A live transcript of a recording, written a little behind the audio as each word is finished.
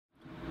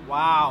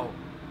Wow.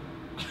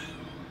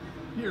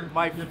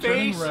 My you're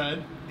face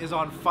red. is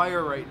on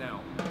fire right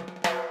now.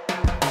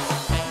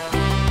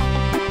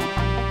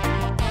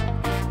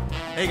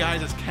 Hey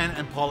guys, it's Ken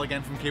and Paul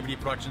again from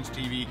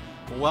KBDProductionsTV.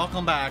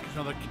 Welcome back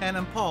to another Ken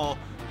and Paul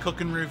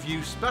Cook and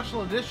Review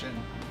special edition,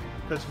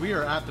 because we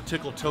are at the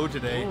Tickled Toad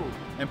today. Ooh.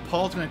 And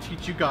Paul's going to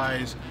teach you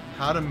guys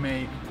how to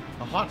make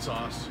a hot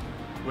sauce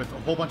with a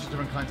whole bunch of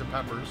different kinds of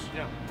peppers.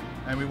 Yeah.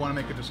 And we want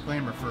to make a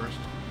disclaimer first.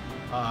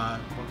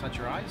 Don't touch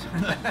your eyes.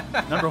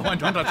 Number one,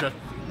 don't touch it.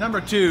 Number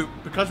two,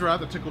 because we're at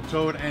the Tickled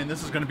Toad and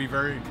this is going to be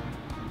very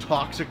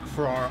toxic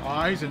for our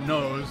eyes and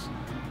nose,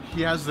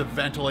 he has the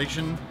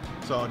ventilation,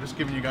 so just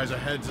giving you guys a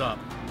heads up.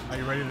 Are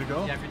you ready to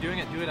go? Yeah, if you're doing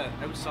it, do it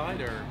outside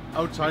or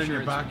outside in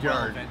your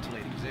backyard. Well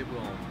ventilated, because it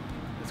will.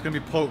 It's going to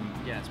be potent.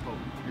 Yeah, it's potent.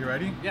 You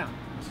ready? Yeah.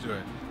 Let's do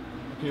it.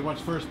 Okay,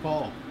 what's first,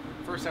 Paul?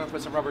 First, I'm going to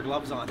put some rubber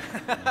gloves on.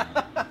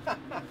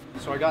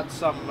 So I got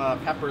some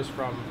peppers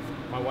from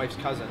my wife's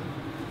cousin.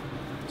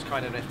 It's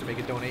kind enough to make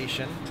a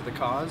donation to the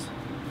cause.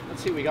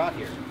 Let's see what we got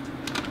here.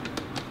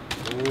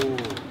 Ooh.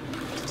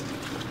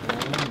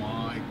 Oh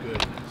my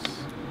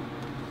goodness.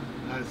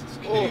 That is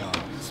chaos.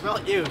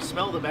 Oh,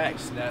 smell the bag.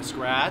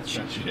 Scratch,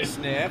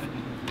 sniff.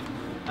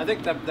 I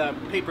think that the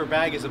paper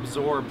bag has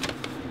absorbed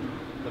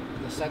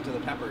the scent of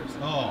the peppers.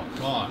 Oh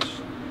gosh.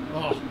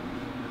 Oh.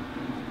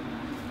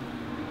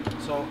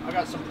 So I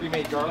got some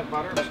pre-made garlic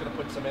butter. I'm just going to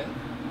put some in.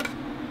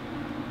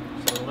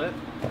 Just a little bit.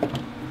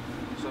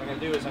 So what I'm going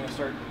to do is I'm going to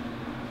start.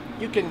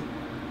 You can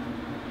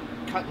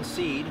cut and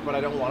seed, but I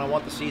don't want. I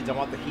want the seeds. I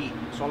want the heat.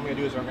 So all I'm going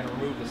to do is I'm going to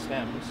remove the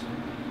stems.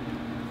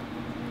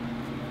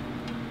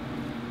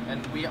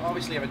 And we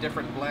obviously have a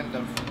different blend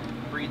of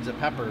breeds of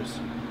peppers,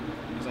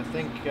 because I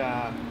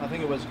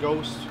think it was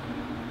Ghost,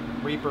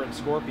 Reaper, and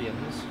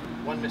Scorpions.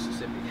 One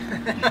Mississippi.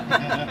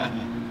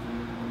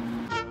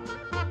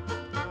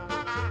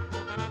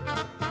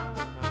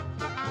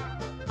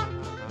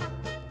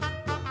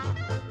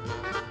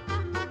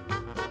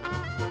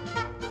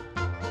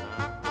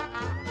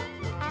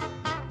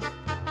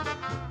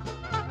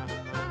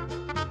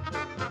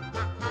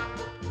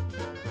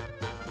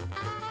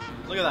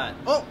 Look at that.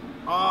 Oh!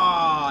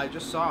 Ah, I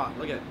just saw it.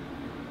 Look at it.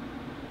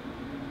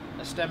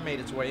 The stem made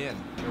its way in.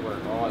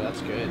 Oh,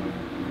 that's good.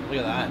 Look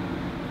at that.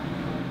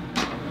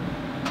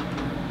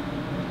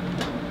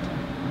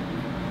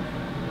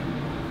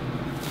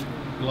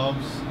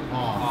 Gloves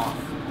off.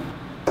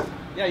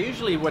 Yeah,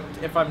 usually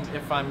if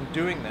I'm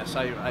doing this,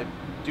 I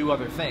do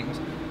other things.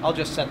 I'll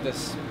just set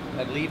this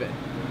and leave it,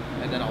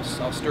 and then I'll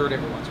stir it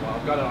every once in a while.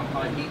 I've got it on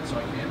high heat, so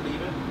I can't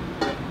leave it.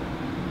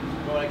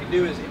 But what I can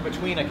do is in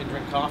between I can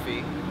drink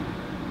coffee.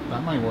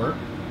 That might work.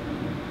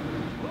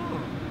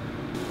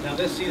 Now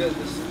this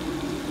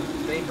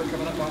vapor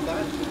coming up on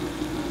that,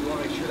 you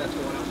want to make sure that's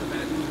going out the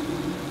vent.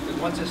 Because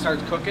once it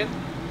starts cooking,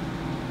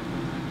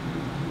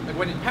 like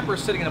when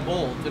pepper's sitting in a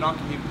bowl, you're not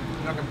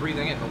going to breathe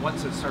in it. But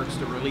once it starts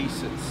to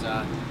release its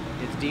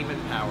demon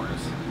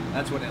powers,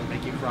 that's when it'll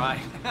make you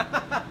cry. Just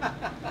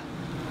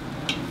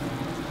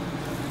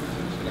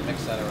gonna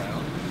mix that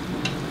around.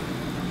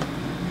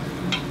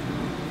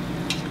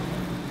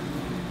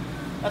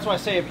 That's why I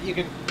say if you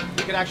can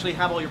actually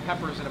have all your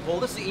peppers in a bowl.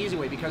 This is the easy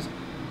way, because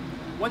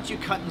once you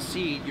cut and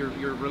seed,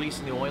 you're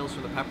releasing the oils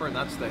from the pepper, and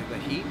that's the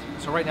heat.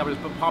 So right now we're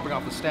just popping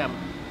off the stem.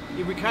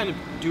 We kind of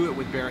do it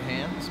with bare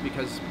hands,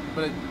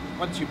 but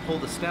once you pull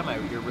the stem out,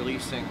 you're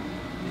releasing.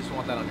 You just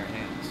want that on your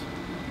hands.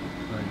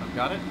 Right.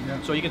 Got it?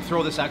 Yeah. So you can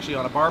throw this actually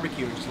on a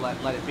barbecue and just let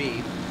it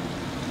be.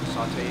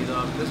 Saute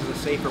them. This is a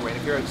safer way. And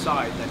if you're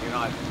outside, then you're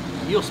not.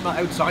 You'll smell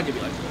outside. You'll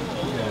be like,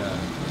 oh. Yeah.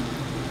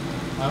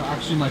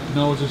 Actually, my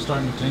nose is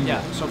starting to tingle.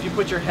 Yeah, so if you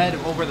put your head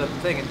over the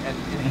thing and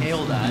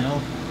inhale that,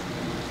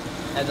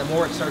 and the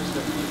more it starts to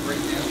break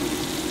down.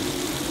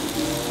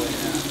 Oh,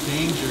 yeah.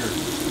 Danger.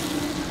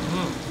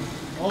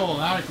 Oh,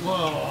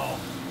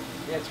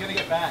 whoa. Yeah, it's going to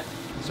get bad.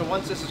 So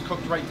once this is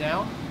cooked right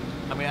down,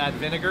 I'm going to add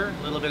vinegar,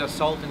 a little bit of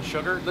salt and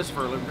sugar. This is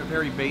for a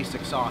very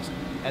basic sauce.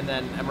 And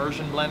then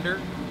immersion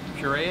blender,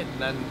 puree it, and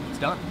then it's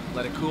done.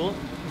 Let it cool.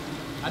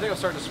 I think I'll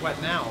start to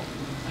sweat now.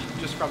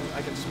 Just from,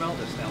 I can smell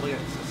this now. Look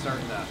at it, it's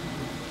starting to.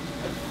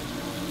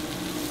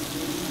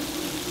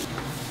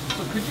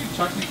 So could you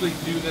technically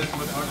do this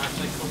without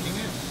actually cooking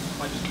it?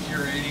 By just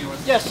pureeing it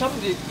with...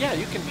 Yeah,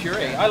 you can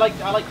puree. I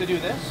like to do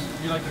this.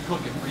 You like to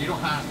cook it, or you don't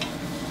have to?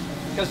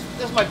 Because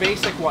this is my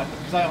basic one,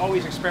 because I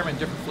always experiment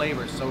different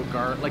flavors. So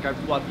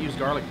I've used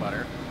garlic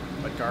butter,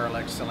 but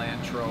garlic,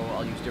 cilantro,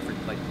 I'll use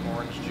different, like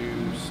orange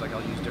juice, like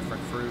I'll use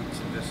different fruits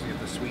and just get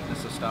the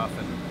sweetness of stuff,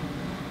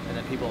 and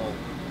then people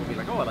will be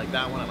like, oh, I like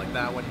that one,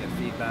 you get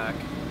feedback.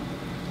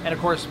 And of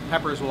course,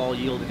 peppers will all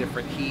yield a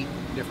different heat,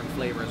 different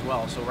flavor as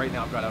well. So right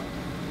now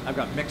I've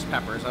got mixed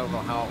peppers. I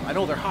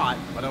know they're hot,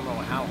 but I don't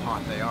know how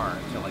hot they are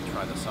until I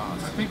try the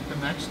sauce. I think the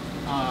next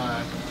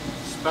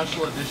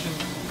special edition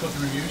cook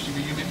and review should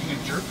be you making a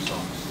jerk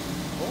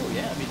sauce. Oh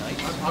yeah, that'd be nice.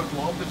 I'd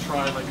love to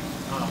try like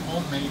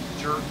homemade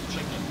jerk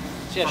chicken.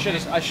 See,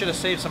 I should have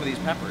saved some of these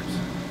peppers.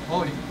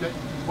 Oh,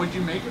 would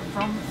you make it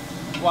from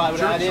Well, I would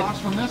jerk add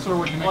sauce from this, or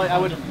would you make it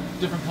from a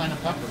different kind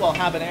of pepper? Well,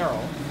 habanero.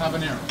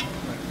 Habanero.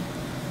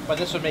 Right. but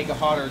this would make a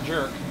hotter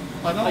jerk.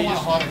 I don't want a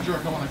hotter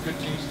jerk. I want a good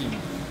tasting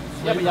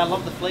flavor. Yeah, but I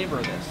love the flavor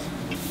of this.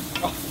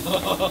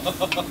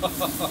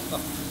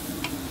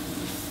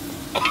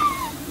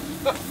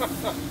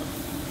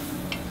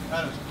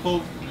 That is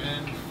potent,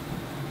 man.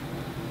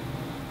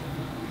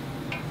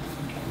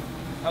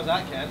 How's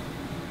that, Ken?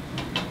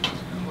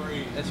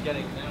 Great. It's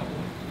getting now.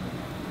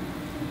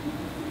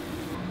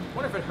 I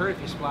wonder if it hurt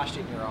if you splashed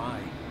it in your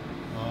eye.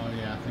 Oh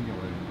yeah, I think it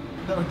would.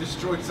 That would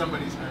destroy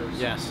somebody's house.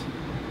 Yes.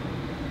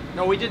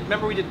 No, we did.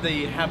 Remember, we did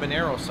the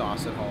habanero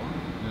sauce at home.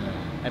 Yeah.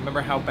 And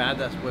remember how bad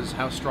that was,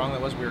 how strong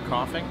that was. We were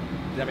coughing.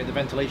 I mean, the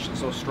ventilation's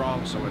so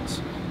strong, so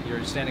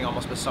you're standing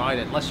almost beside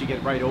it, unless you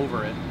get right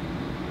over it.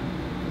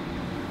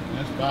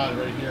 That's bad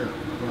right here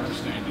where I'm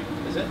standing.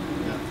 Is it?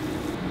 Yeah.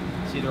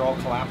 See, they're all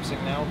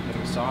collapsing now,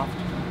 getting soft.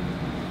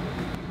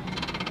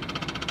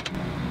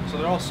 So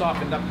they're all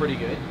softened up pretty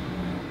good.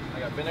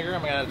 I got vinegar.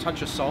 I'm gonna add a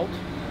touch of salt.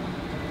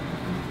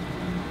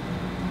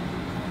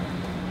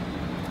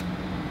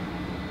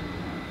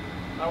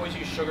 I always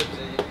use sugar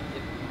because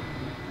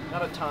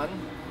not a ton.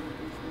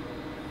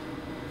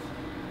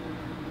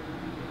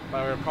 But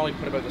I'm gonna probably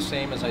put about the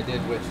same as I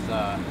did with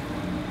salt.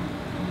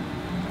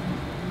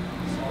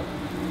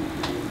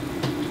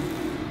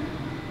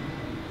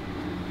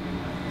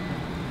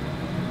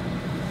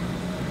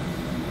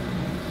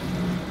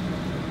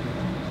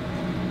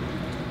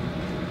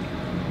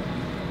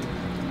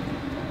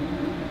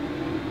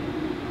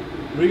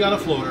 We got a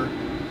floater.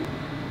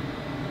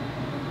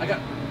 I got.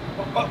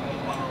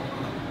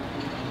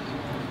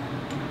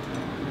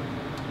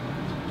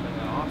 Turn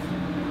that off.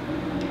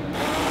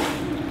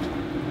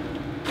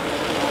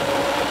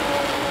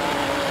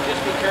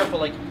 Just be careful,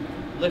 like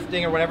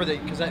lifting or whatever,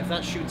 because if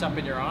that shoots up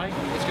in your eye,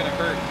 it's gonna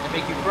hurt and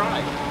make you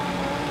cry.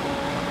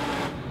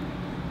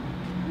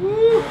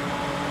 Woo!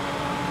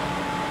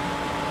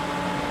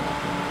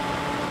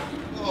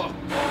 Oh.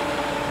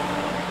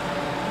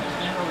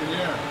 Stand over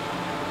here.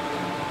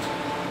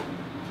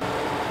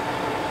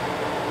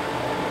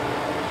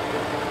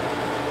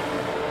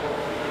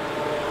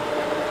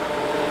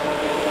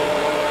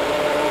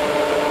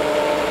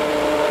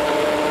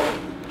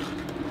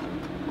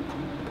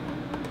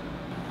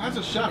 As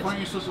a chef, aren't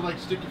you supposed to like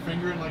stick your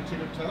finger and like take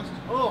a test?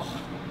 Oh.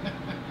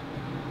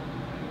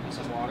 This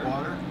is water.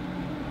 Water?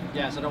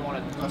 Yes, I don't want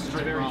it. That's It's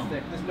straight very rum.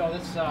 thick. This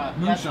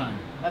Moonshine.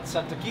 That's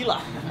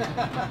tequila.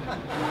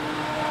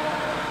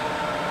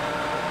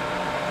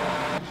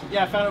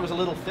 Yeah, I found it was a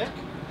little thick.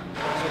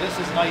 So this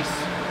is nice.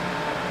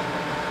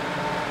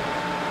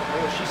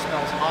 Oh, she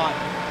smells hot.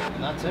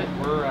 And that's it.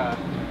 We're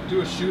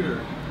Do a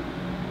shooter.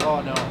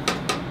 oh no.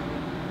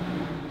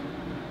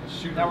 A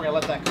shooter. Now we're gonna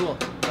let that cool.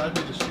 That'd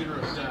be the shooter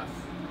of death.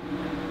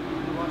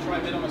 You wanna try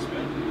a bit on a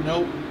spoon?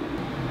 Nope.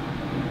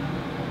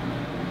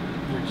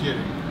 You're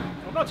kidding.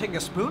 I'm not taking a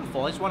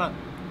spoonful, I just wanna.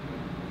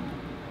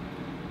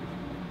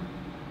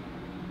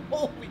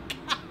 Holy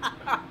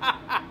cow!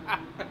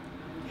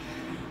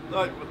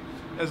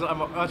 As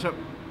I'm oh, that's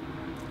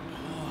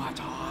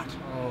hot.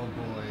 Oh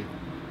boy.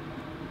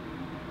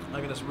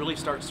 I'm gonna really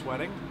start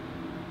sweating.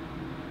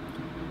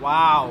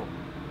 Wow.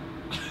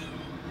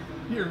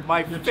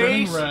 My you're face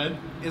turning red.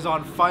 is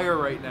on fire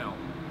right now.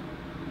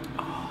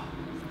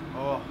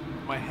 Oh,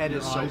 my head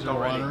is Your eyes soaked are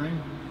already.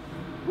 watering.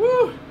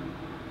 Woo!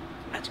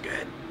 That's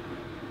good.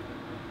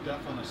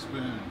 Death on a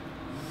spoon.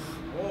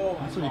 Oh,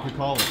 That's what you could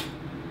call it.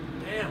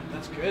 Damn,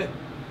 that's good.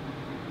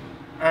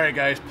 All right,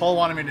 guys. Paul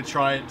wanted me to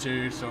try it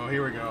too, so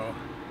here we go.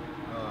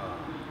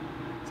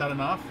 Is that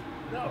enough?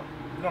 No,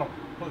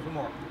 put some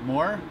more.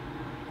 More?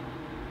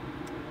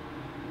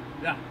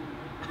 Yeah.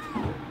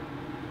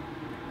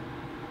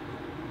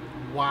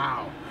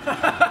 Wow.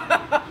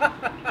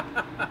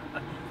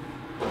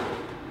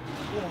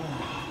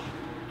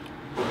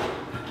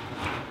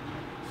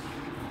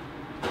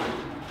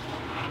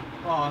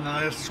 Oh, no,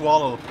 I just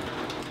swallowed.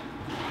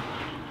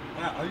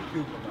 Yeah, are you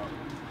cute about?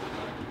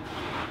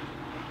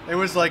 It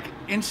was like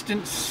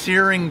instant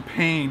searing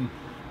pain.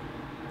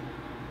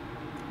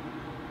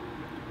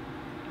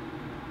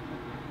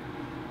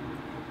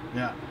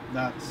 Yeah,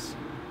 that's...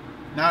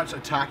 Now it's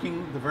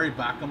attacking the very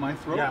back of my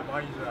throat. Yeah,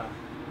 mine's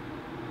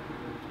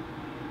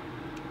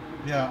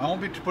Yeah, I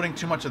won't be putting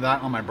too much of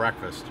that on my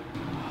breakfast.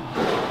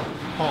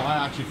 Paul,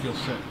 I actually feel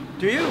sick.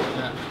 Do you?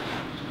 Yeah.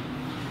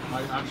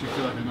 I actually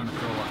feel like I'm going to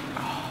throw up.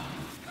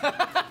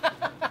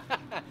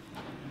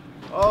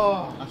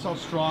 Oh. That's how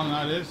strong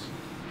that is.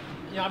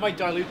 Yeah, I might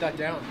dilute that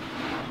down.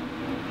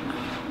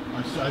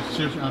 I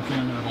seriously, I think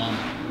I'm going to vomit.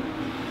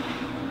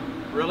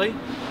 Really?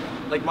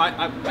 Like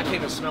I can't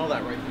even smell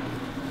that right now.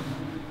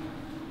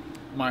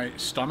 My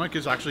stomach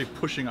is actually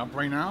pushing up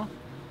right now.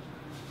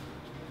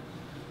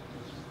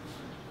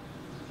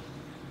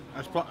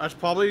 That's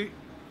probably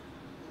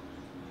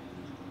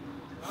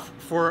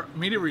for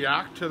me to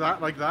react to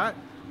that like that.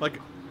 Like,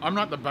 I'm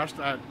not the best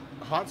at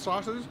hot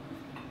sauces,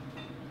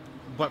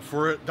 but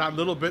for that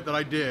little bit that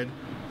I did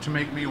to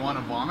make me want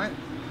to vomit,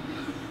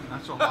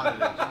 that's how hot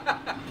it is.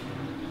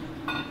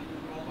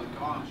 Oh my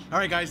gosh. All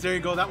right, guys, there you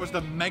go. That was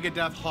the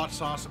Megadeath hot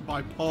sauce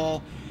by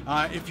Paul.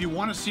 If you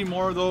want to see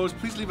more of those,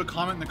 please leave a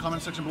comment in the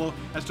comment section below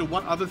as to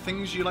what other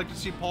things you'd like to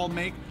see Paul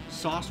make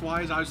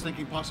sauce-wise. I was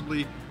thinking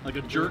possibly like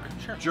a jerk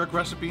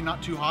recipe,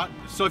 not too hot.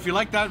 So if you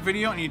like that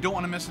video and you don't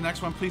want to miss the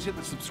next one, please hit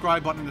the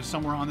subscribe button that's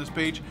somewhere on this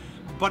page.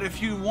 But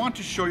if you want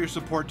to show your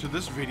support to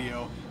this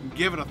video,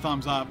 give it a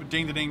thumbs up.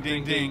 Ding, ding,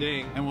 ding, ding,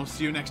 ding. And we'll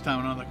see you next time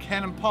on another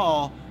Ken and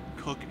Paul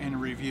Cook and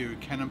Review.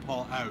 Ken and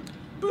Paul out.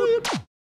 Boop.